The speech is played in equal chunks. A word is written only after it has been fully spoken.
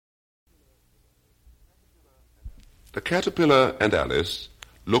The caterpillar and Alice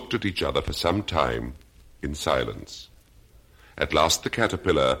looked at each other for some time in silence. At last the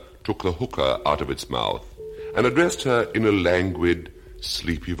caterpillar took the hookah out of its mouth and addressed her in a languid,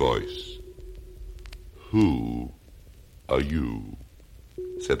 sleepy voice. "Who are you?"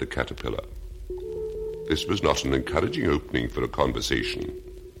 said the caterpillar. This was not an encouraging opening for a conversation.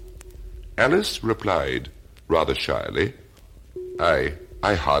 Alice replied, rather shyly, I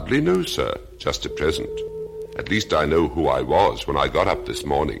hardly know, sir, just at present. At least I know who I was when I got up this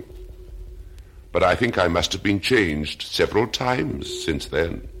morning. But I think I must have been changed several times since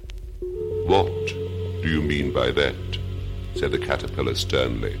then." "What do you mean by that?" said the caterpillar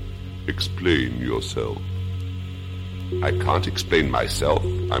sternly. "Explain yourself." "I can't explain myself,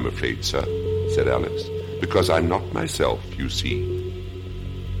 I'm afraid, sir," said Alice, "because I'm not myself, you see."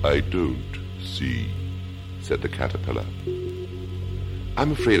 "I don't see," said the caterpillar.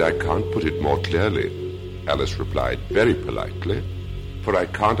 "I'm afraid I can't put it more clearly," Alice replied very politely, "for I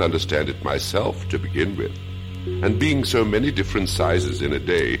can't understand it myself to begin with, and being so many different sizes in a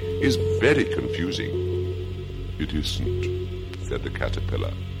day is very confusing." "It isn't," said the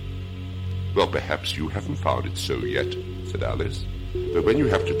caterpillar. "Well, perhaps you haven't found it so yet," said Alice, "but when you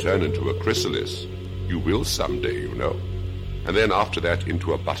have to turn into a chrysalis, you will someday, you know, and then after that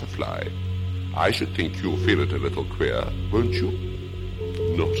into a butterfly. I should think you'll feel it a little queer, won't you?"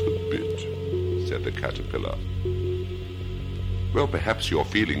 "Not a bit," said the caterpillar. "Well, perhaps your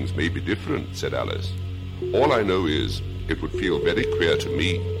feelings may be different," said Alice. "All I know is it would feel very queer to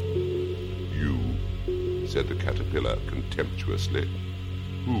me." "You," said the caterpillar contemptuously.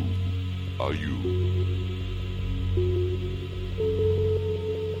 "Who are you?"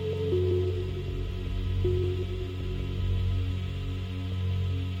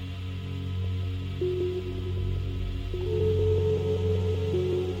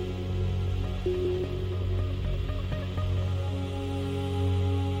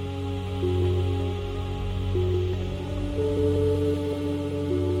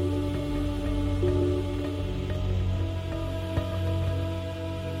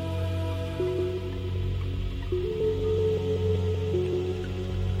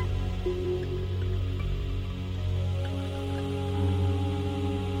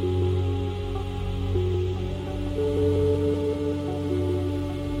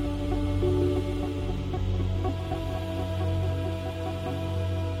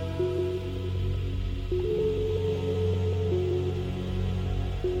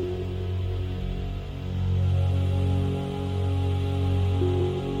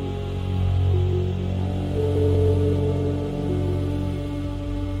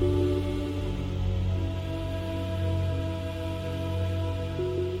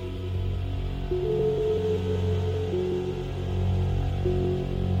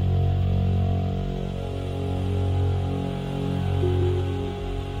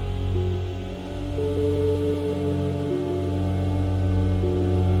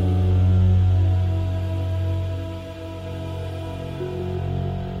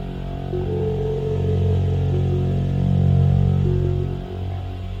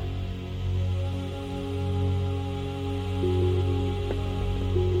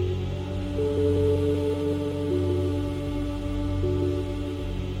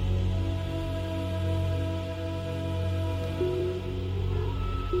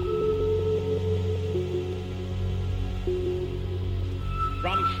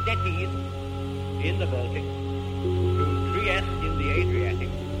 Stettin in the Baltic to Trieste in the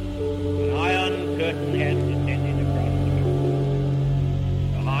Adriatic, an iron curtain has descended across the moon.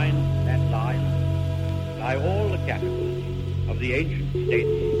 Behind that line lie all the capitals of the ancient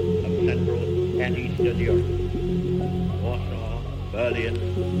states of Central and Eastern Europe. Warsaw, Berlin,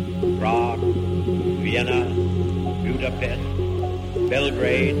 Prague, Vienna, Budapest,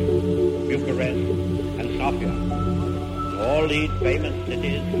 Belgrade, Bucharest, and Sofia. All these famous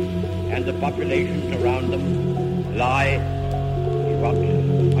cities and the populations around them lie in what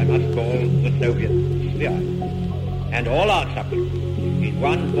I must call the Soviet sphere. And all our subjects, in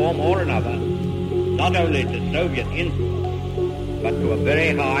one form or another, not only to Soviet influence, but to a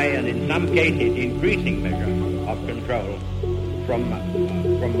very high and in some cases increasing measure of control from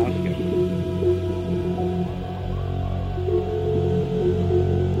Moscow.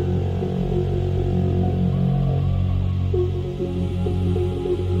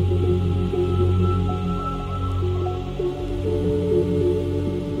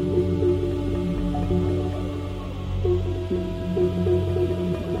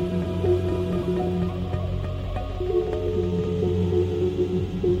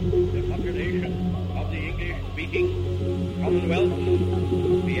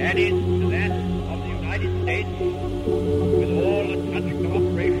 Commonwealth be added to that of the United States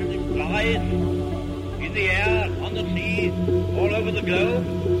space, in the air, on the sea, all over the globe,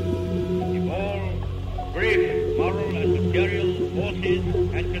 if all British moral and material forces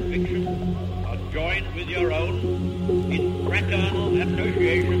and convictions are joined with your own in fraternal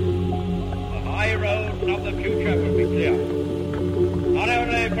association, the high roads of the future will be clear. Not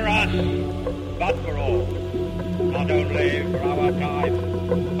only for us, but for all. Not only for our time,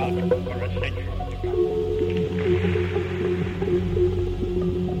 but for a century to come.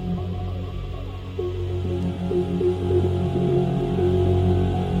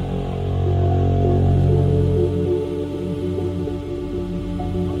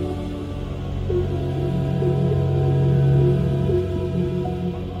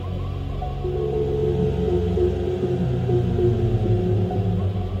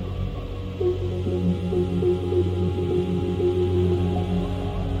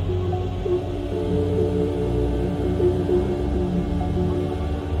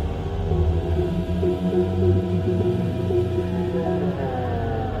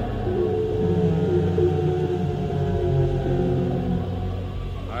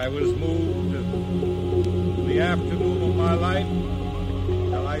 I was moved in the afternoon of my life,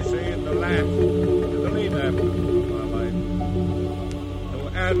 shall I say in the late afternoon of my life, to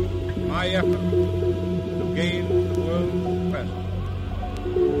add my effort to gain the world's presence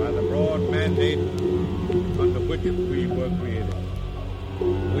by the broad mandate under which we were created.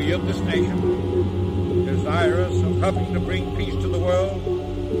 We of this nation, desirous of helping to bring peace to the world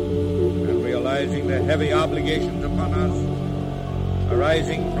and realizing the heavy obligations upon us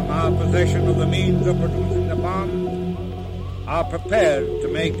arising from our possession of the means of producing the bomb, are prepared to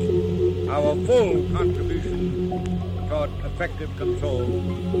make our full contribution toward effective control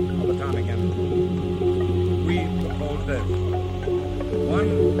of atomic energy. We propose this.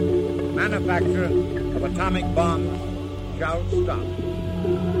 One, manufacture of atomic bombs shall stop.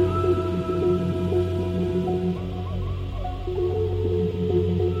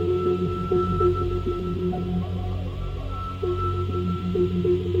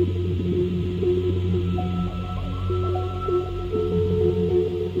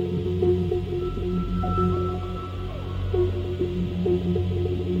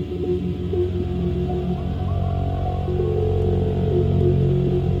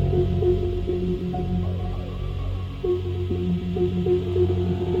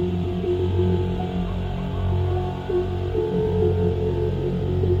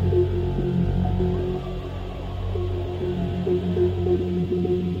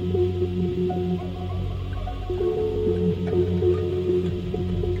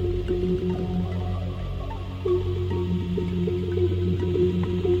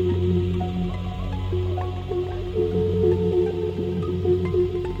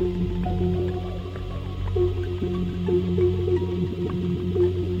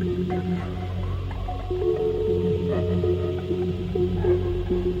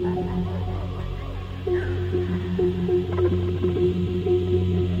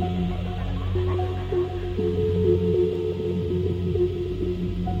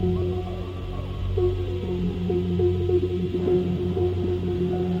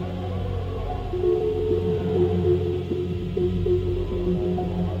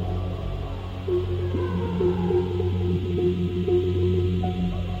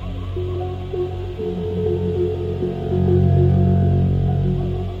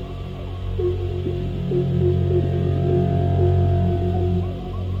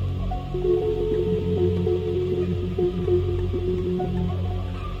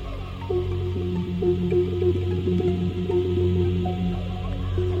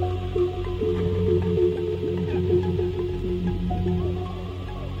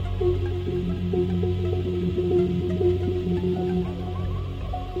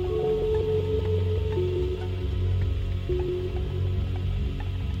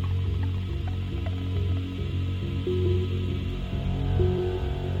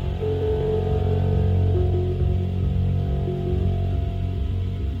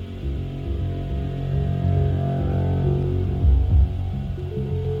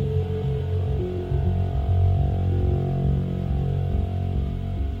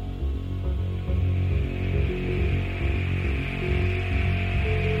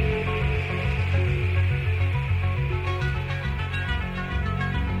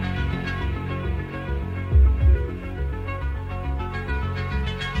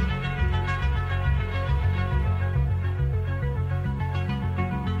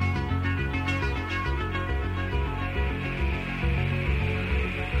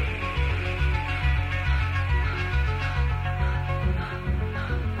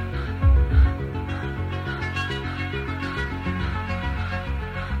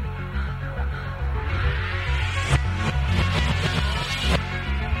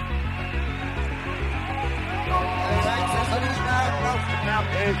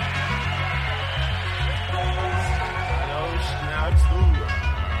 fertig. Hallo, schnauz du.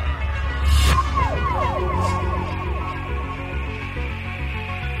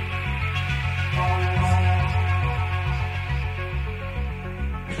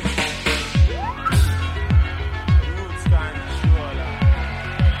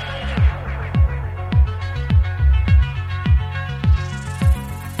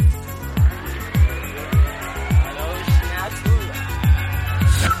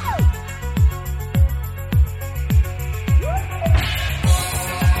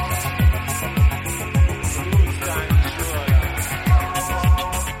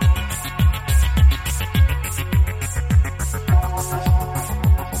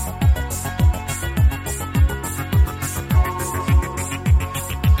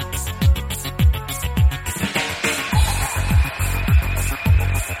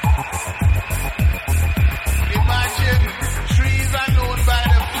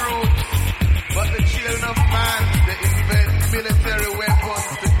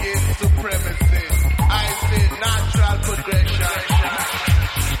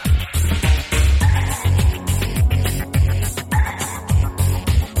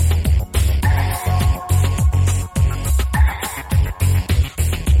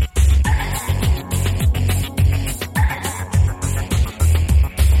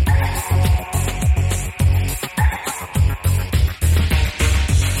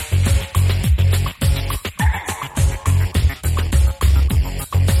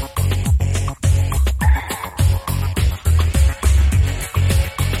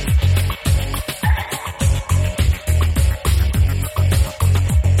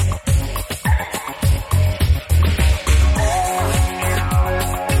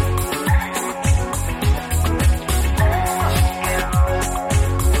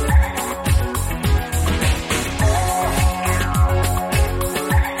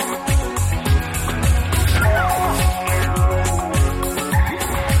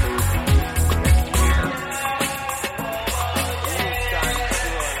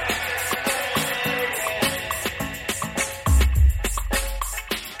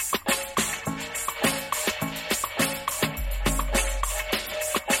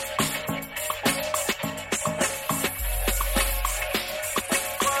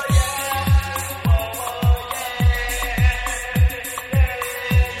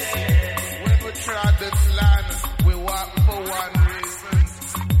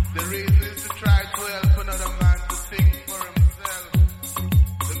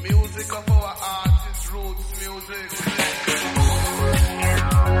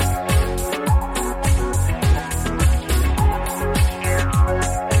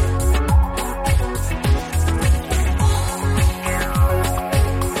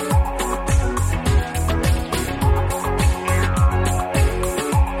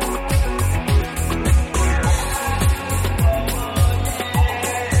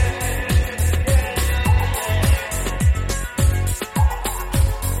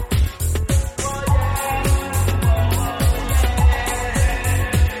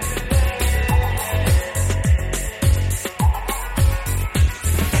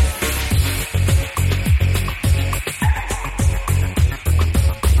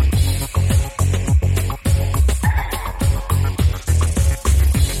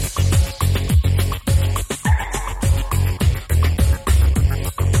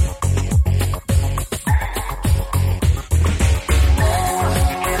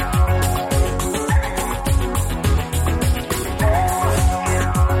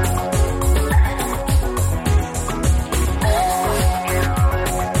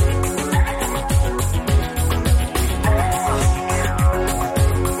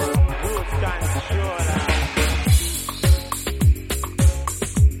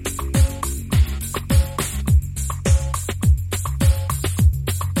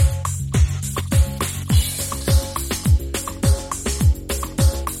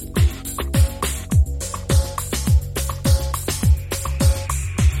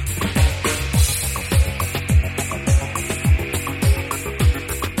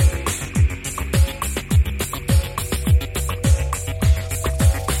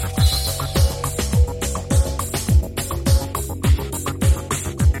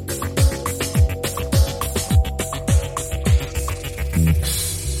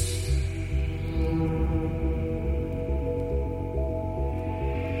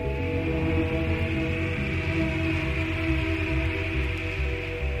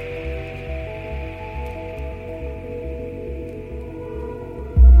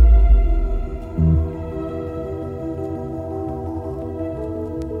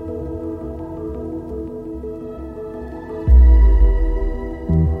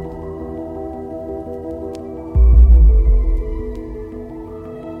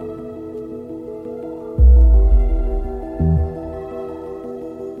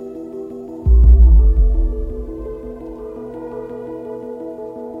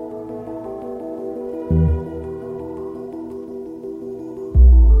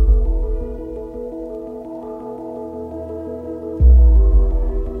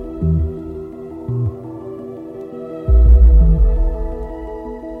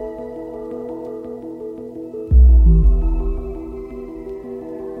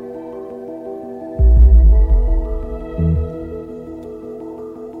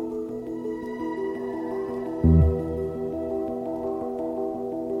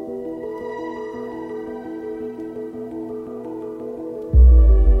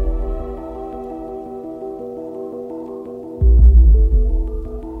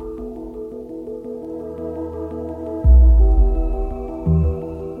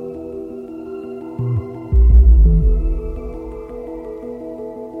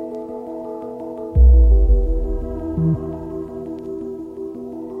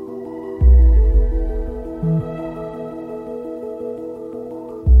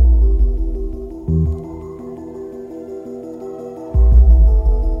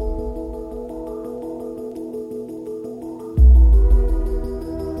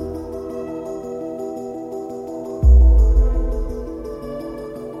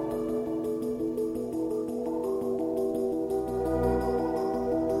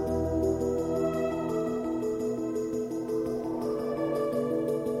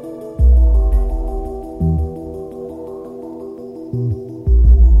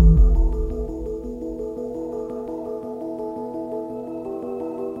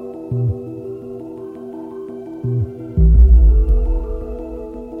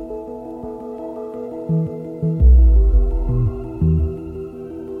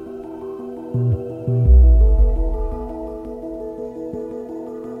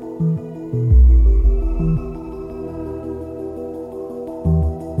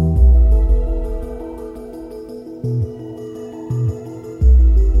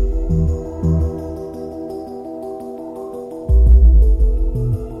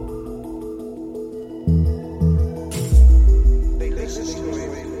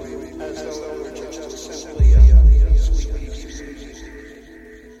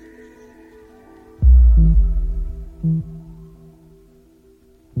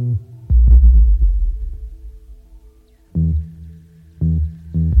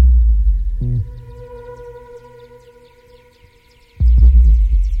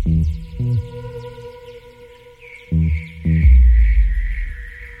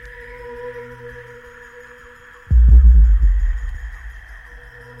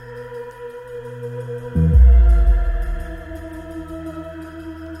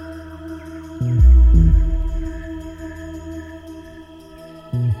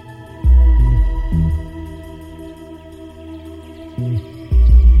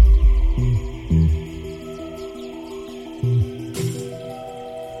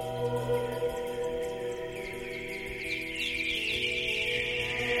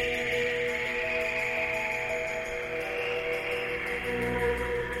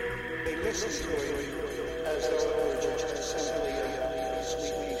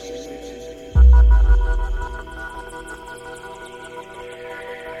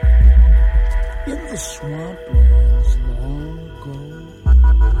 In the swamplands long ago,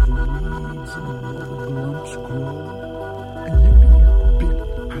 the weeds and all the glumps grow, and Yippee bit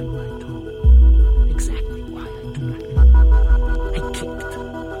on my toe. Exactly why I do not know. I kicked,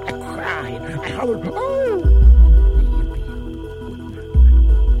 I cried, I hollered, oh! The Yippee would not let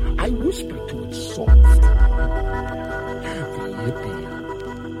go. I whispered to it soft. The Yippee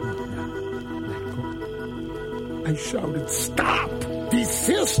would not let go. I shouted, stop!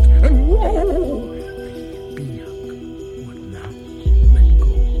 Desist and whoa! The Yippee would not let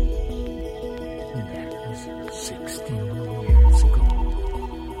go. And that was 16 years ago.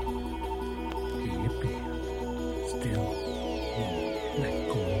 The Yippee still won't let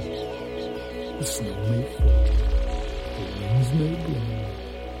go. The snow may fall, the winds may blow.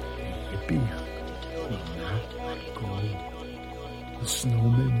 The Yippee will not let go. The snow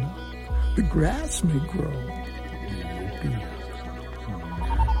may melt, the grass may grow. The Yippee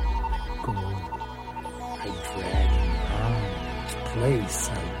go. I drag him on this place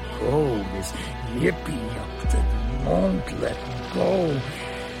I go, this Yippee that won't let go.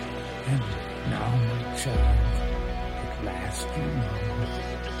 And now, my child, at last you know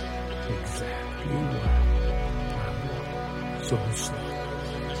exactly why I'm so slow.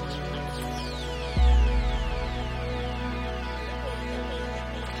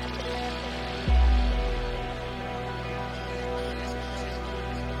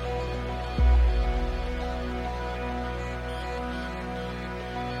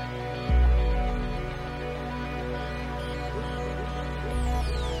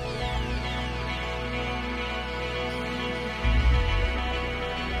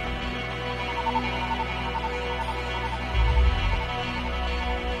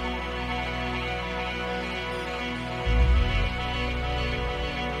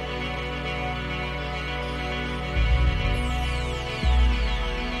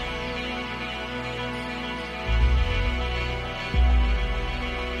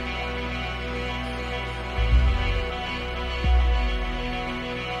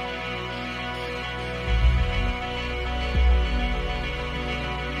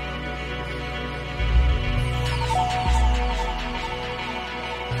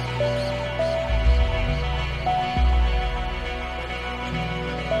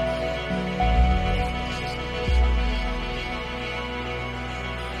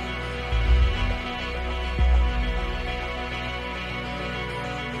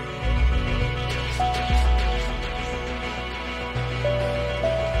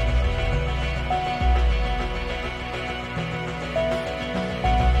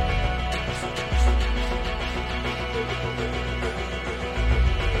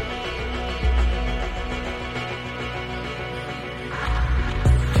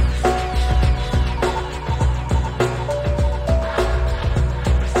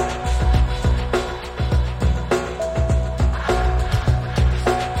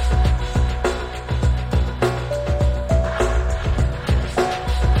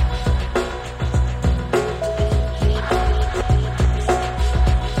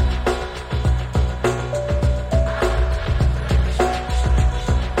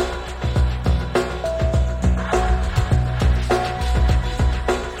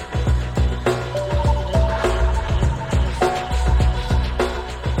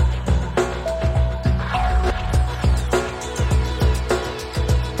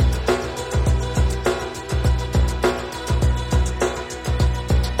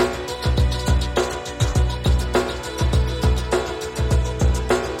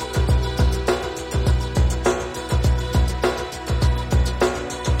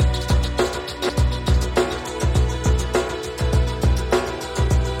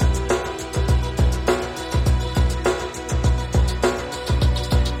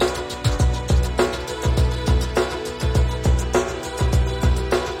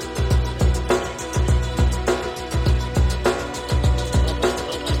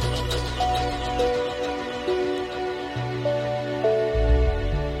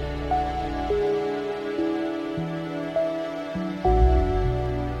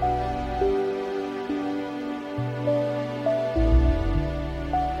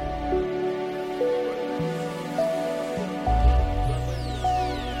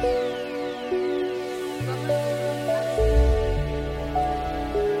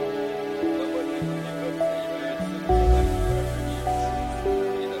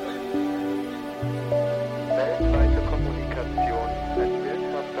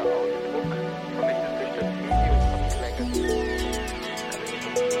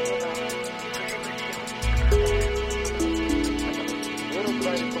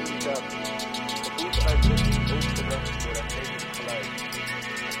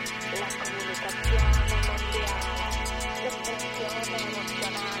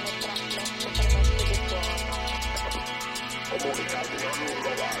 comunicación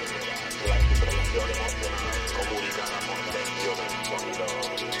global, la información emocional comunicada por medio del sonido.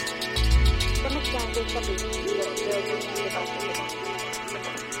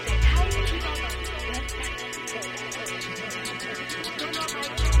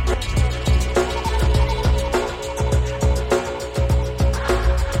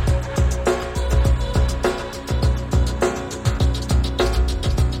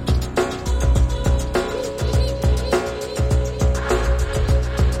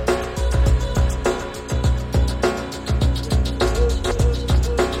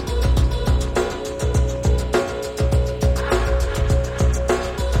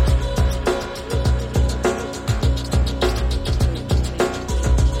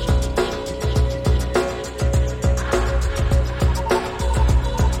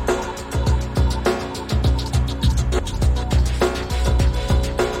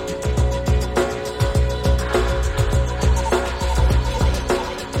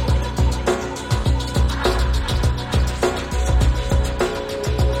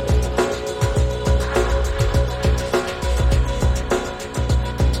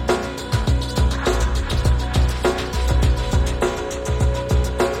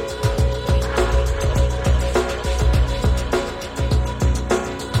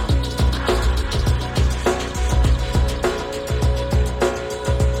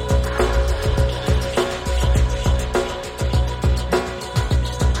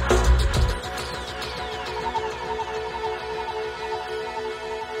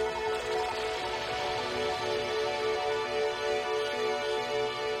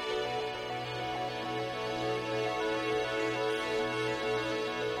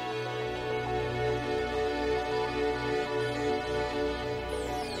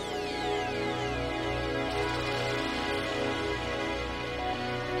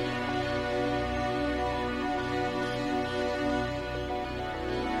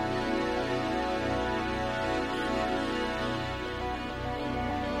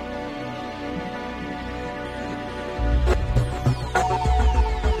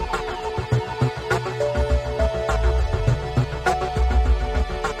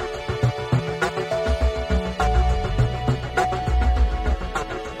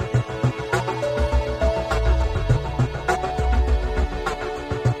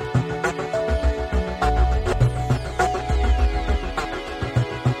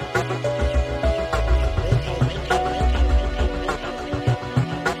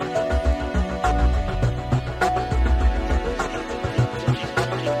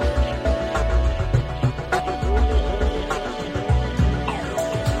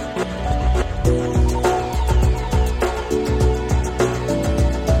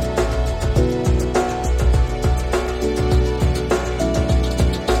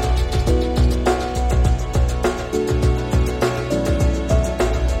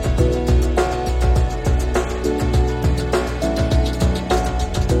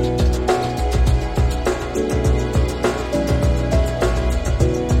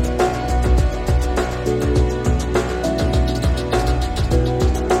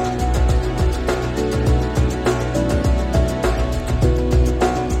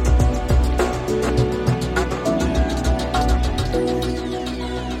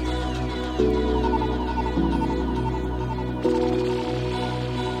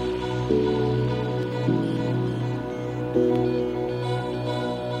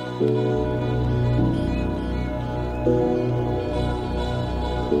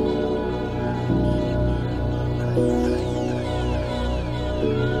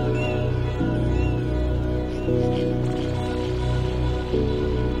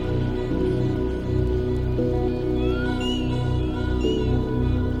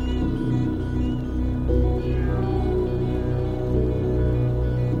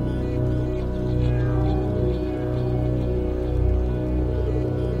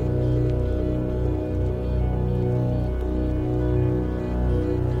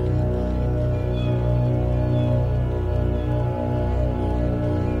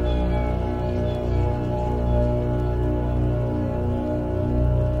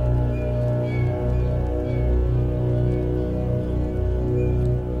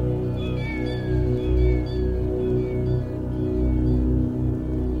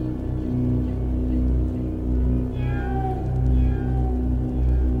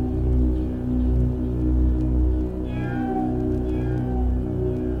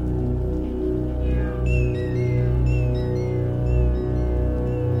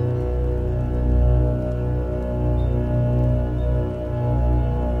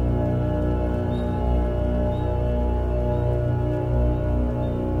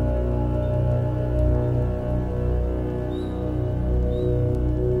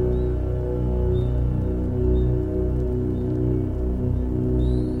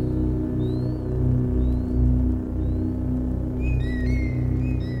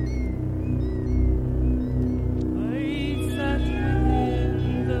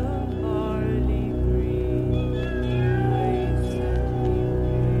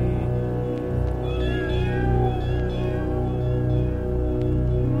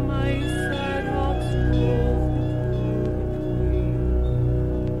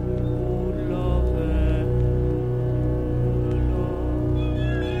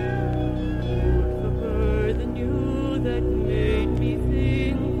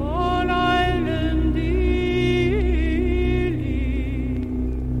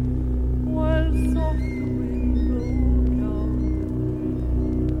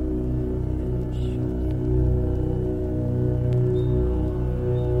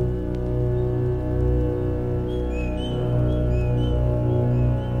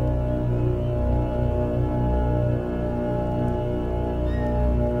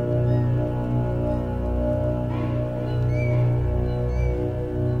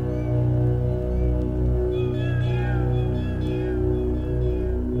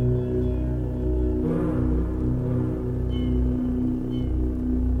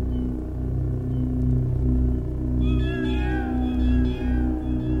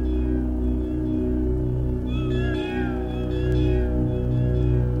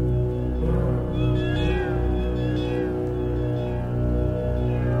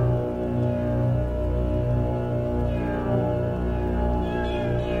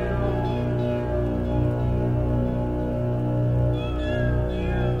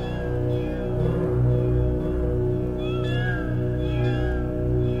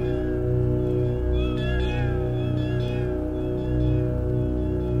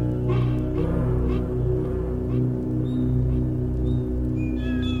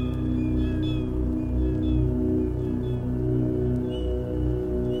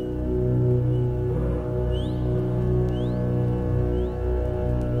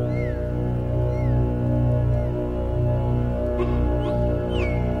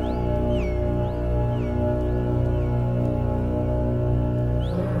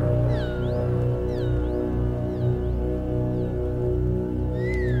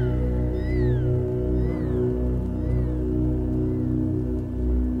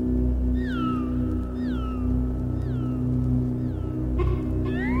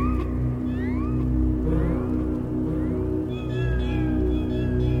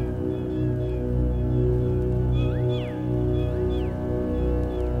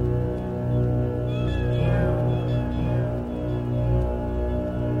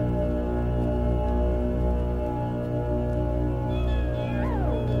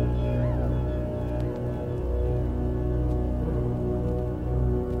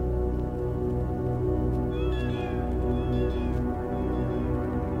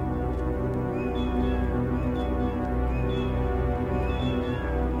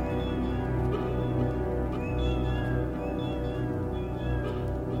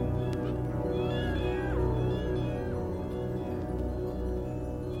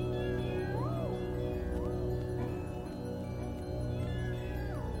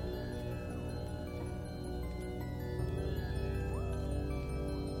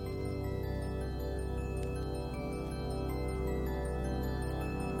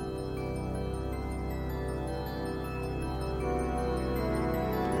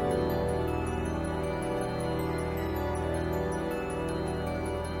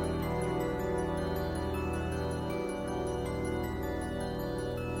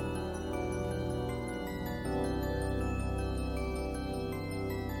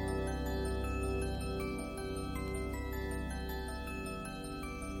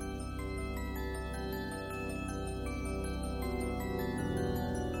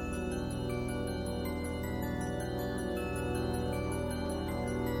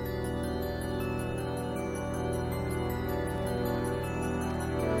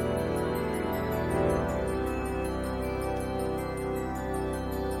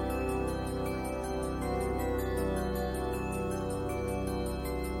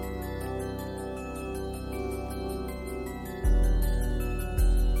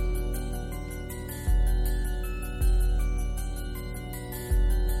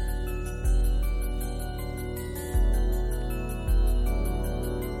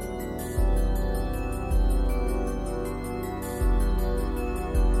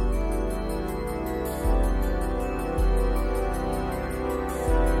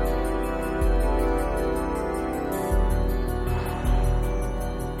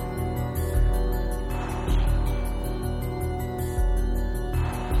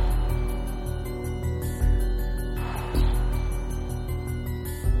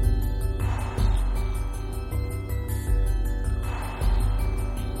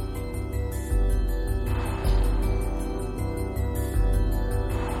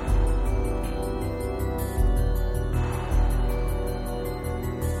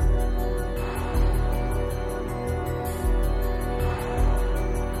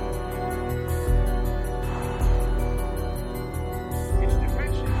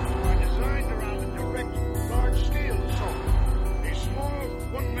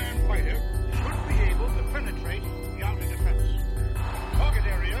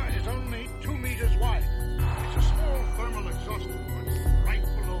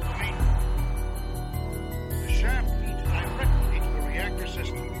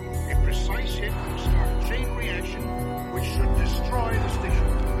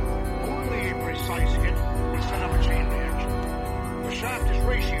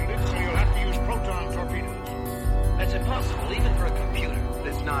 It's impossible, even for a computer.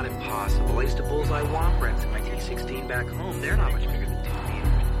 It's not impossible. I used to bullseye womp rats in my T-16 back home. They're not much bigger than 2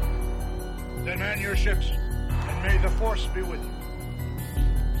 meters. Then man your ships, and may the Force be with you.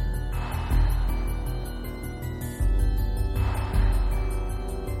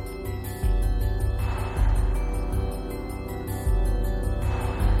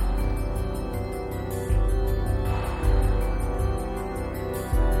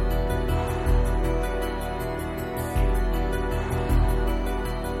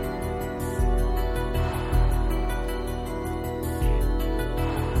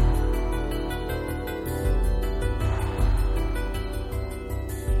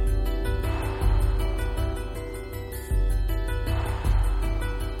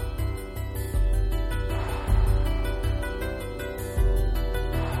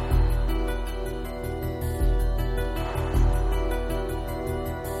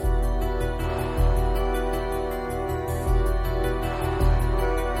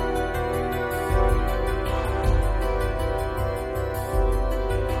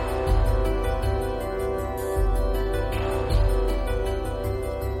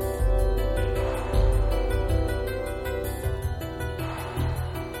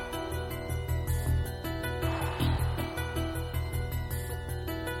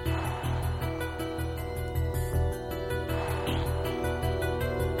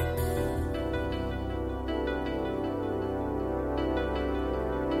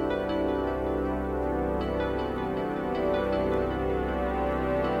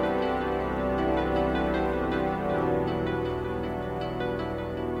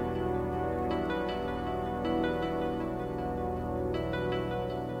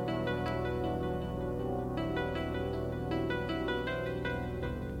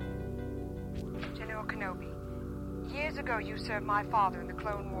 Years ago, you served my father in the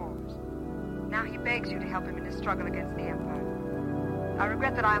Clone Wars. Now he begs you to help him in his struggle against the Empire. I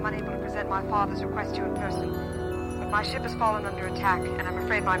regret that I am unable to present my father's request to you in person, but my ship has fallen under attack, and I'm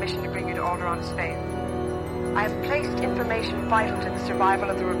afraid my mission to bring you to Alderaan has failed. I have placed information vital to the survival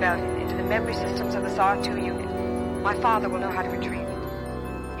of the rebellion into the memory systems of the SAR-2 unit. My father will know how to retrieve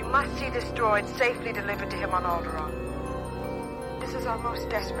it. You must see this droid safely delivered to him on Alderaan. This is our most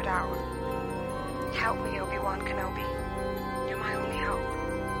desperate hour. Help me, Obi-Wan Kenobi. You're my only hope.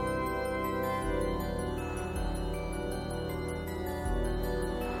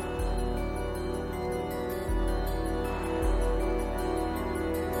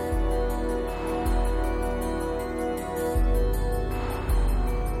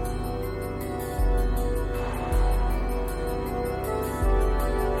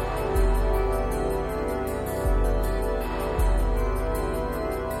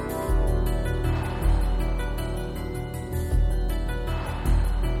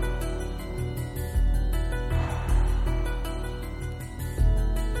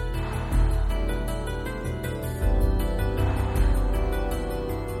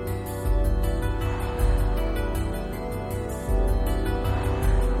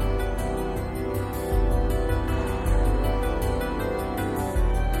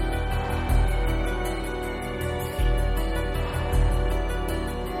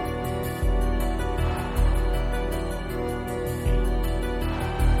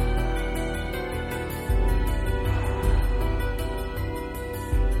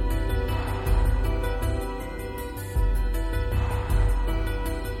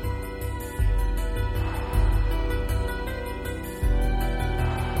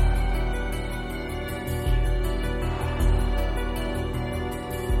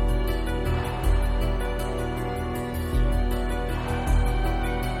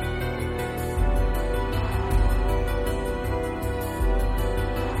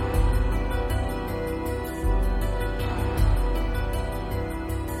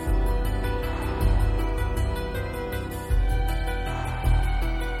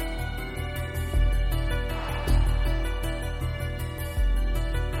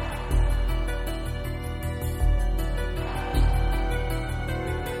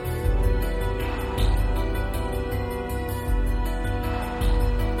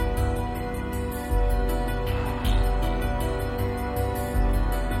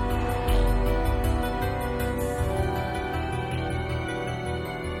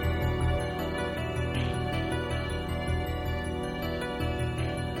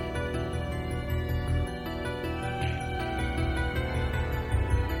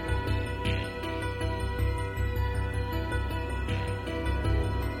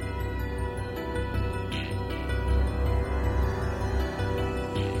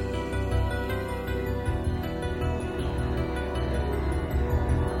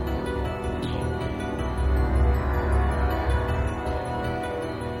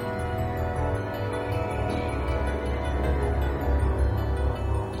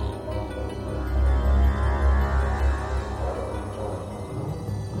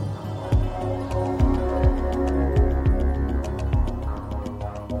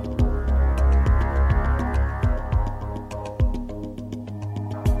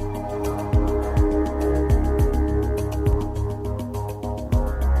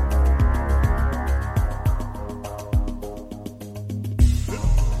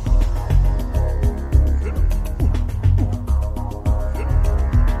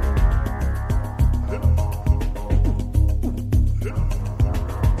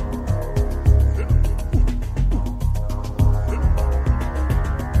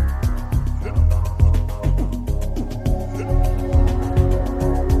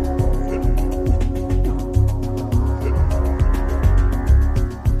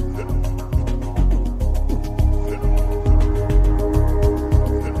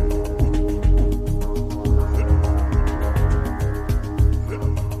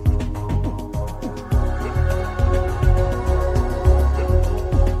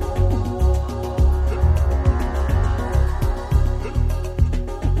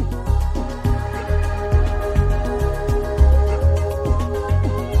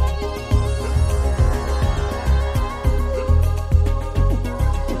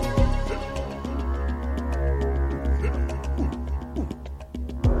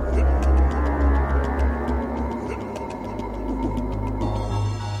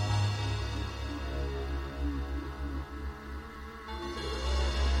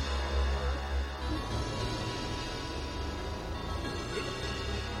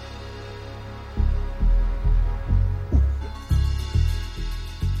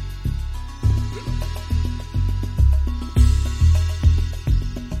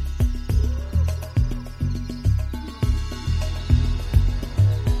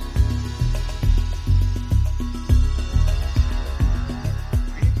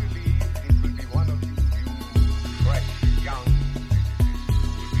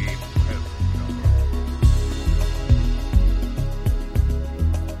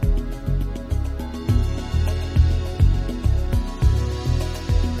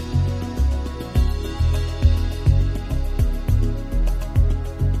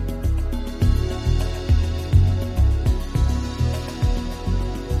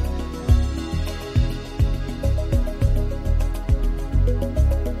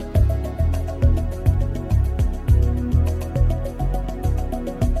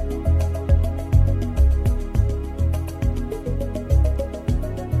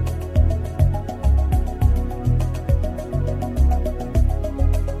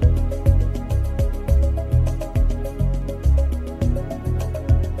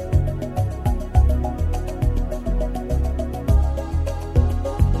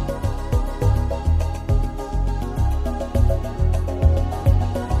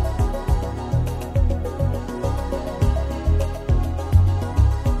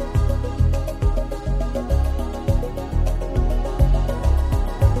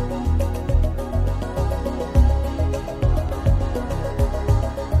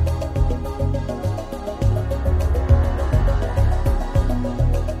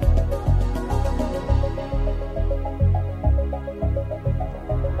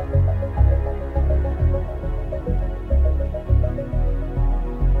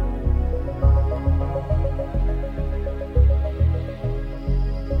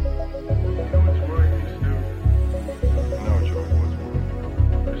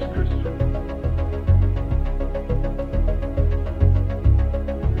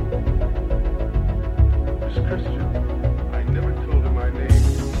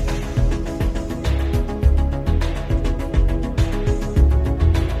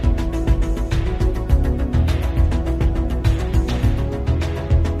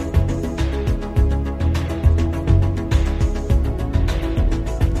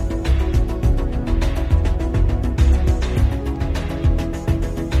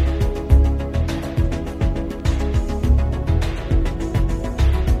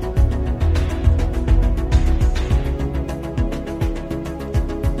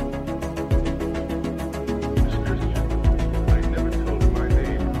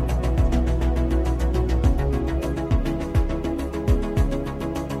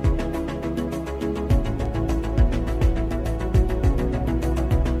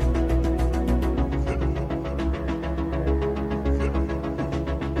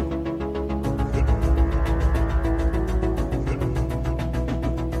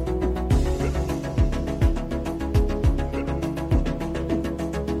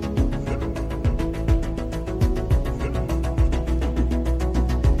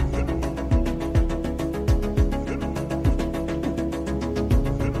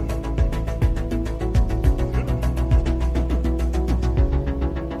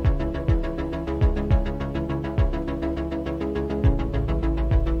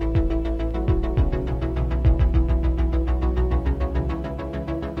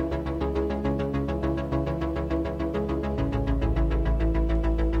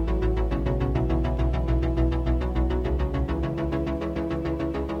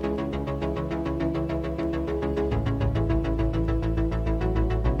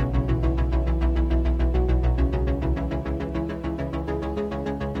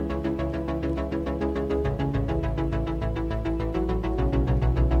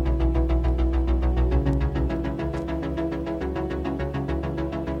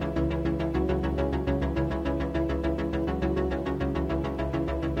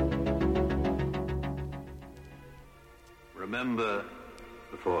 Remember,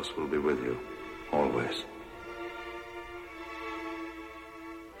 the Force will be with you, always.